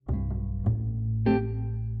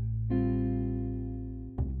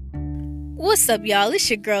What's up, y'all? It's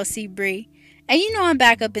your girl, C Bree. And you know I'm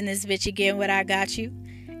back up in this bitch again with I Got You.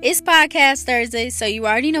 It's Podcast Thursday, so you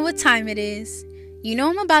already know what time it is. You know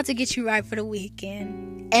I'm about to get you right for the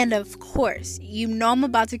weekend. And of course, you know I'm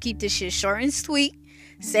about to keep this shit short and sweet.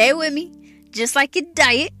 Say it with me. Just like your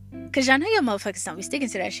diet. Because y'all know y'all motherfuckers don't be sticking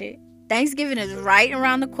to that shit. Thanksgiving is right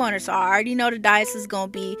around the corner, so I already know the diet is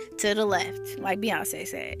going to be to the left, like Beyonce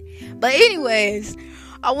said. But anyways,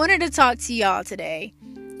 I wanted to talk to y'all today.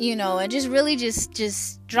 And just really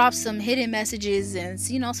just drop some hidden messages and,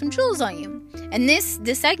 some jewels on you. And this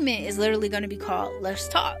segment is literally going to be called Let's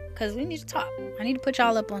Talk, because we need to talk. I need to put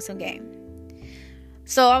y'all up on some game.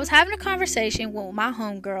 So I was having a conversation with my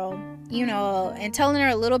homegirl, and telling her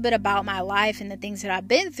a little bit about my life and the things that I've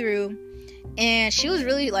been through. And she was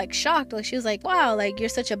really, shocked. She was like, wow, you're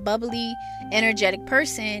such a bubbly, energetic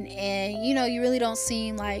person. And, you really don't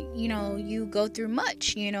seem like, you go through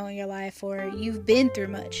much, in your life, or you've been through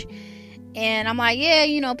much. And I'm like,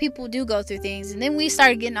 yeah, people do go through things. And then we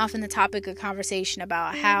started getting off in the topic of conversation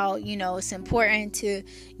about how, it's important to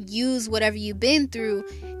use whatever you've been through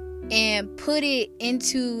and put it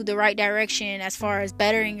into the right direction as far as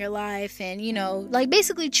bettering your life and,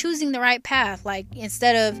 basically choosing the right path,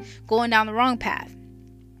 instead of going down the wrong path.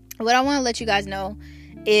 What I want to let you guys know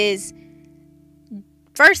is,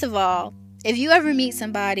 first of all, if you ever meet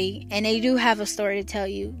somebody and they do have a story to tell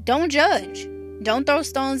you, don't judge. Don't throw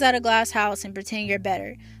stones at a glass house and pretend you're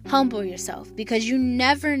better. Humble yourself, because you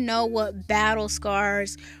never know what battle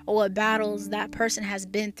scars or what battles that person has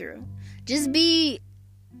been through. Just be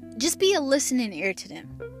a listening ear to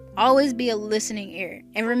them. Always be a listening ear.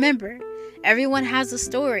 And remember, everyone has a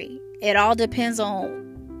story. It all depends on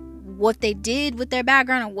what they did with their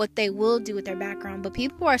background and what they will do with their background. But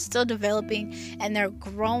people are still developing and they're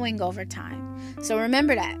growing over time. So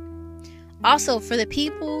remember that. Also, for the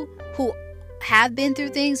people who have been through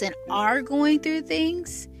things and are going through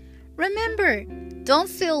things, remember, don't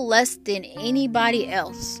feel less than anybody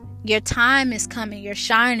else. Your time is coming. Your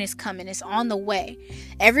shine is coming. It's on the way.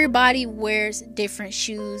 Everybody wears different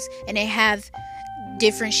shoes and they have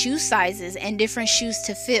different shoe sizes and different shoes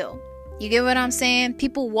to fill. You get what I'm saying?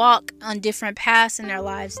 People walk on different paths in their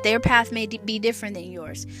lives. Their path may be different than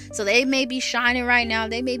yours. So they may be shining right now.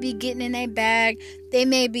 They may be getting in their bag. They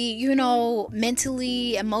may be,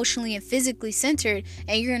 mentally, emotionally, and physically centered.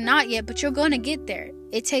 And you're not yet, but you're going to get there.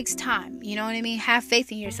 It takes time. You know what I mean? Have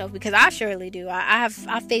faith in yourself, because I surely do. I have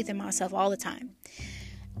faith in myself all the time.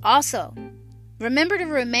 Also, remember to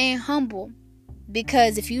remain humble,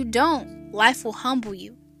 because if you don't, life will humble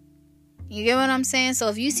you. You get what I'm saying? So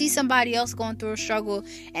if you see somebody else going through a struggle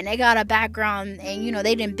and they got a background and,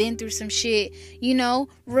 they done been through some shit,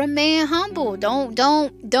 remain humble. Don't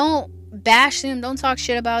bash them. Don't talk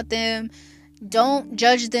shit about them. Don't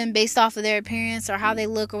judge them based off of their appearance or how they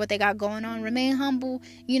look or what they got going on. Remain humble,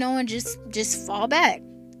 and just fall back.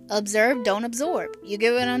 Observe, don't absorb. You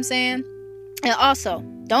get what I'm saying? And also,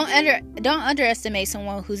 don't underestimate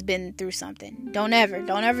someone who's been through something. Don't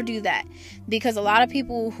ever do that. Because a lot of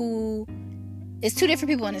people it's two different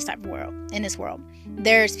people in this world.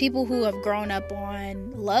 There's people who have grown up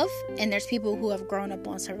on love, and there's people who have grown up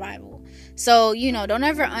on survival. So, don't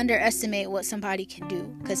ever underestimate what somebody can do,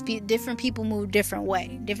 because different people move different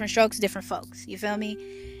way. Different strokes, different folks. You feel me?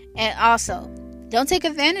 And also, don't take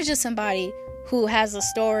advantage of somebody who has a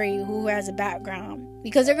story, who has a background,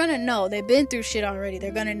 because they're going to know. They've been through shit already.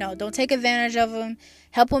 They're going to know. Don't take advantage of them.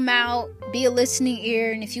 Help them out. Be a listening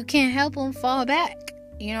ear. And if you can't help them, fall back.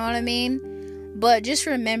 You know what I mean? But just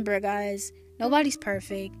remember, guys, nobody's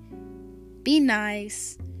perfect. Be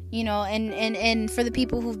nice. And for the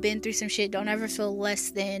people who've been through some shit, don't ever feel less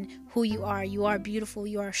than who you are. You are beautiful.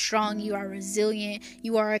 You are strong. You are resilient.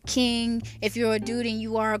 You are a king. If you're a dude, and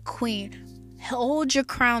you are a queen. Hold your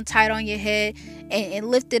crown tight on your head and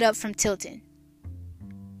lift it up from tilting.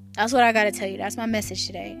 That's what I gotta tell you. That's my message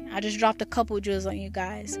today. I just dropped a couple jewels on you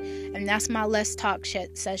guys, and that's my Let's Talk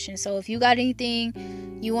session. So if you got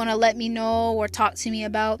anything you want to let me know or talk to me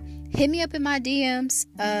about, hit me up in my DMs.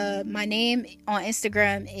 My name on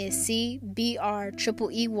Instagram is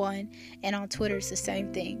CBR1, and on Twitter it's the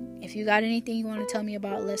same thing. If you got anything you want to tell me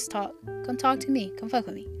about, let's talk. Come talk to me. Come fuck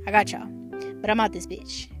with me. I got y'all. But I'm out this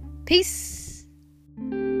bitch. Peace.